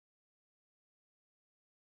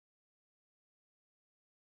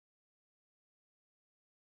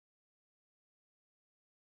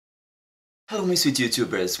Hello my sweet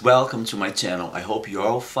YouTubers, welcome to my channel. I hope you're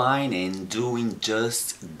all fine and doing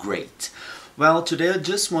just great. Well, today I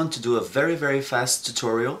just want to do a very fast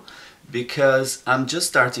tutorial because I'm just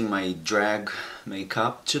starting my drag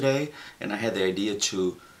makeup today and I had the idea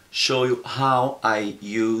to show you how I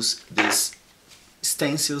use these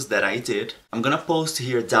stencils that I did. I'm gonna post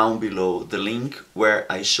here down below the link where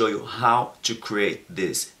I show you how to create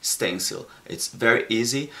this stencil. It's very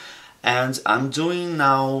easy. And I'm doing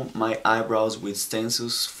now my eyebrows with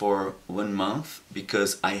stencils for 1 month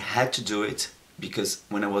because I had to do it, because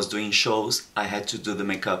when I was doing shows I had to do the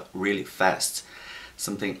makeup really fast,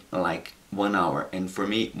 something like 1 hour, and for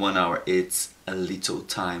me 1 hour it's a little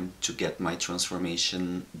time to get my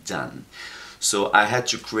transformation done. So I had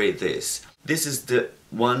to create this. This is the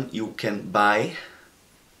one you can buy,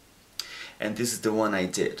 and this is the one I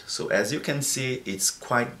did. So as you can see, it's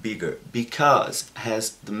quite bigger because it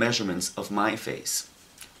has the measurements of my face.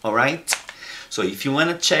 Alright? So if you want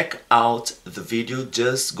to check out the video,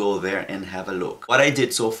 just go there and have a look. What I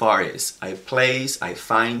did so far is I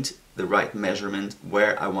find the right measurement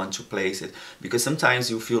where I want to place it, because sometimes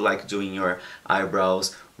you feel like doing your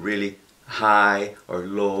eyebrows really high or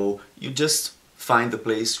low. You just find the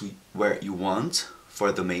place where you want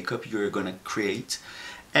for the makeup you're gonna create,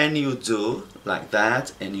 and you do like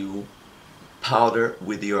that, and you powder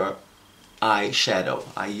with your eyeshadow.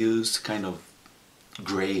 I used kind of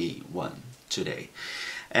gray one today.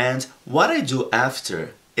 And what I do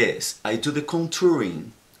after is I do the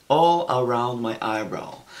contouring all around my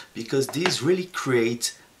eyebrow, because these really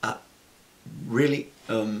create a really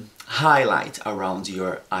highlight around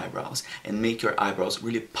your eyebrows and make your eyebrows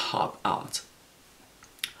really pop out.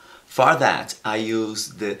 For that I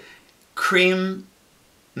use the Cream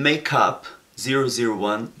Makeup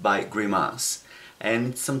 001 by Grimace,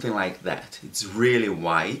 and it's something like that. It's really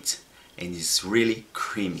white and it's really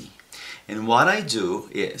creamy. And what I do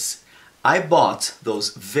is I bought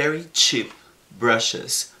those very cheap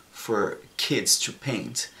brushes for kids to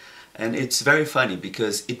paint, and it's very funny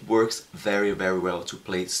because it works very well to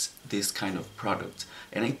place this kind of product.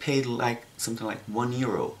 And I paid like something like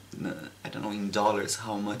 €1. I don't know in dollars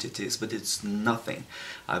how much it is, but it's nothing.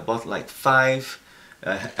 I bought like 5.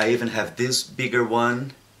 I even have this bigger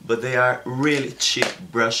one, but they are really cheap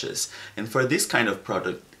brushes, and for this kind of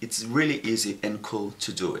product it's really easy and cool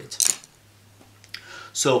to do it.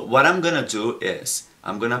 So what I'm gonna do is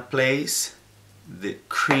I'm gonna place the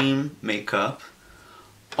cream makeup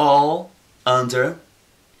all under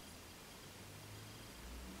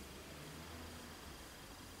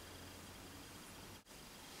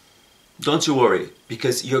Don't you worry,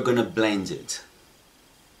 because you're gonna blend it.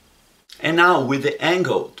 And now with the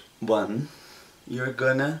angled one, you're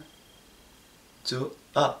gonna do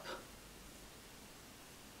up.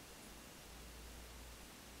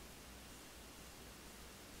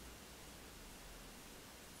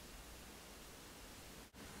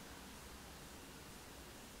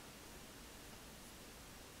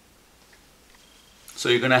 So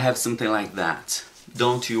you're gonna have something like that.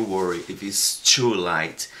 Don't you worry if it's too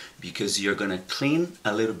light, because you're gonna clean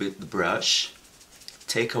a little bit the brush,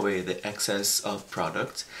 take away the excess of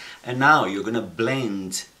product, and now you're gonna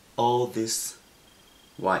blend all this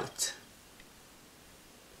white.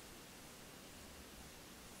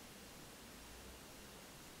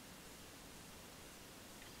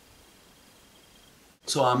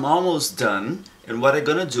 So I'm almost done, and what I'm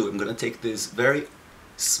gonna do, I'm gonna take this very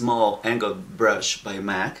small angled brush by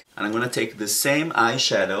MAC, and I'm gonna take the same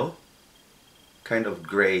eyeshadow, kind of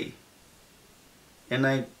gray, and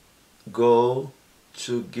I go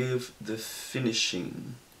to give the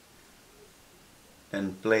finishing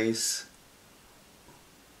and place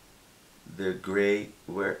the gray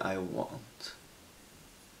where I want.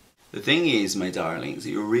 The thing is, my darlings,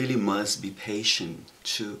 you really must be patient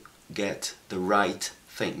to get the right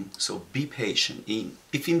thing. So be patient.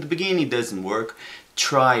 If in the beginning it doesn't work,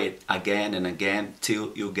 try it again and again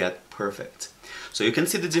till you get perfect. So you can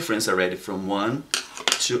see the difference already from one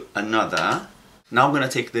to another. Now I'm gonna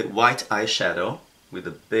take the white eyeshadow with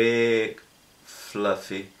a big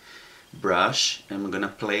fluffy brush, and I'm gonna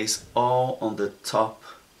place all on the top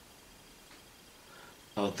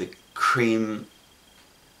of the cream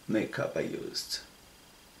makeup I used.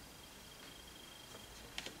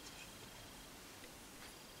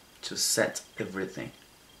 To set everything.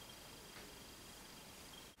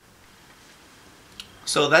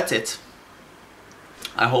 So that's it.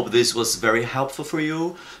 I hope this was very helpful for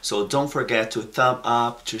you. So don't forget to thumb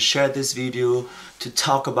up, to share this video, to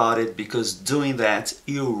talk about it, because doing that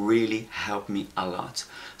you really help me a lot.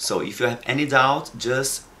 So if you have any doubt,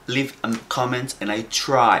 just leave a comment, and I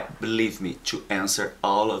try, believe me, to answer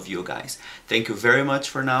all of you guys. Thank you very much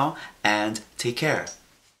for now, and take care.